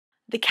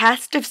The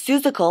cast of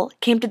Seussical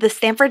came to the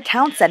Stamford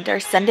Town Center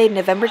Sunday,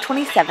 November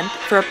 27th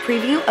for a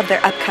preview of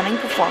their upcoming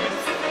performance.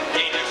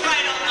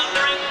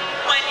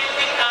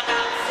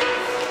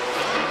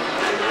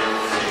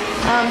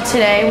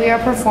 Today we are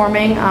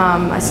performing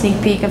a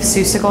sneak peek of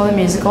Seussical the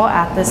musical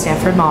at the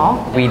Stamford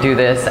Mall. We do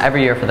this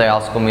every year for the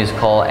All School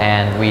Musical,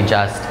 and we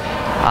just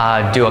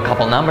do a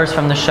couple numbers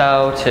from the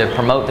show to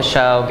promote the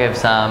show, give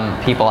some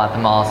people at the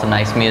mall some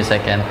nice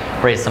music, and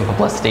raise some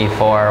publicity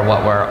for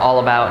what we're all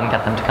about and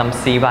get them to come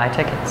buy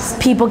tickets.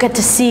 People get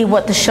to see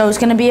what the show's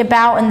going to be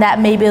about, and that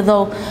maybe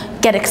they'll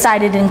get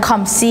excited and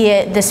come see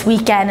it this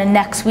weekend and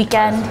next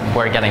weekend.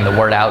 We're getting the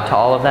word out to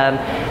all of them,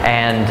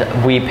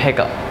 and we pick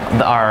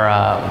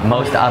our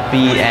most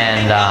upbeat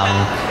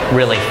and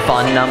really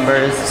fun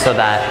numbers so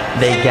that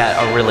they get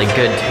a really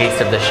good taste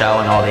of the show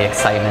and all the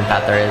excitement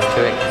that there is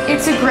to it.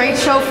 It's a great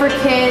show for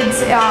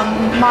kids,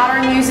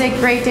 modern music,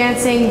 great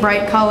dancing,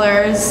 bright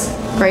colors,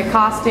 great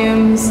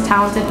costumes,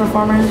 talented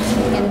performers.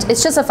 And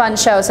it's just a fun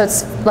show, so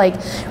it's like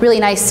really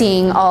nice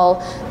seeing all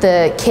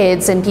the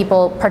kids and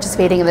people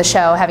participating in the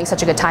show having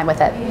such a good time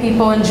with it.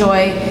 People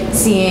enjoy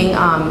seeing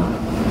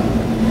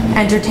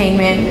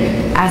entertainment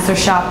as they're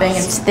shopping.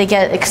 They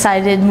get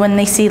excited when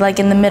they see, like,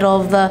 in the middle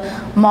of the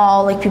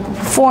mall, like, people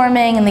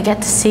performing, and they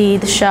get to see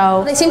the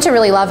show. They seem to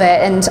really love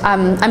it, and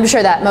I'm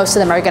sure that most of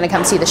them are going to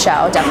come see the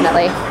show,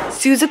 definitely.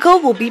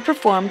 Seussical will be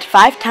performed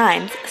 5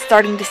 times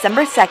starting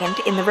December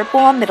 2nd in the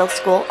Ripple Middle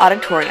School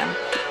auditorium.